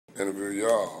interview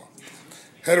y'all.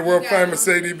 Had a world famous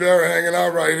A.D. Berry hanging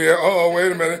out right here. Oh,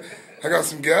 wait a minute. I got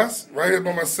some guests right here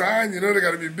by my side. You know they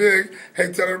got to be big.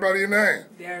 Hey, tell everybody your name.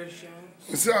 Darius Jones.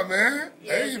 What's up, man?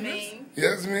 Yasmin. Hey,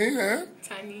 Yasmin, man.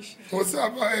 Tanisha. What's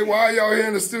up? Hey, why are y'all here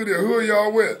in the studio? Who are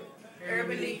y'all with?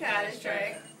 Urban League College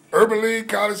Track. Urban League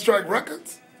College Track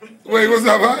Records? Wait, what's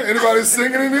up, huh? Anybody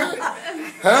singing in here?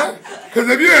 Huh? Because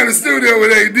if you're in the studio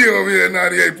with AD over here at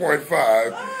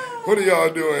 98.5, what are y'all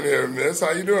doing here, miss?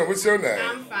 How you doing? What's your name?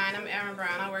 I'm fine. I'm Erin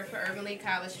Brown. I work for Urban League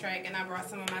College Track, and I brought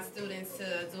some of my students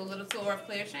to do a little tour of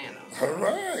Player Channel. All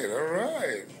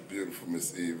right. Beautiful,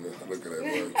 Miss Eva. Look at that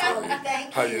work. Thank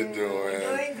you. How you doing?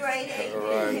 Doing great. All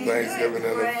right. Thanksgiving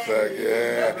in effect.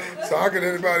 Yeah. So how can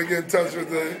anybody get in touch with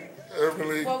the Urban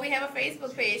League? Well, we have a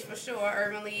Facebook page for sure,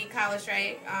 Urban League College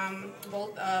Track,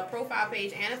 both a profile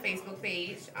page and a Facebook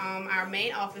page. Our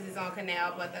main office is on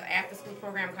Canal, but the after-school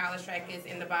program College Track is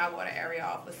in the Bywater area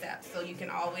off the steps. So you can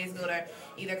always go to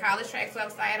either College Track's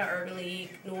website or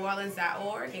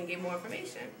urbanleagueneworleans.org and get more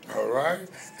information. All right.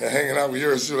 And hanging out with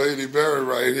yours, Lady Berry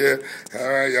right here. All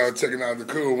right, y'all checking out the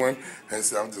cool one. And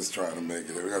so I'm just trying to make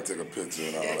it. We got to take a picture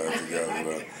and all that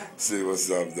together. See what's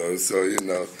up, though. So,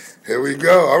 here we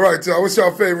go. All right, y'all. What's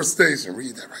your favorite station?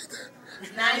 Read that right there.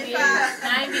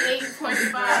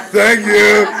 98.5. Thank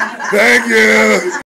you.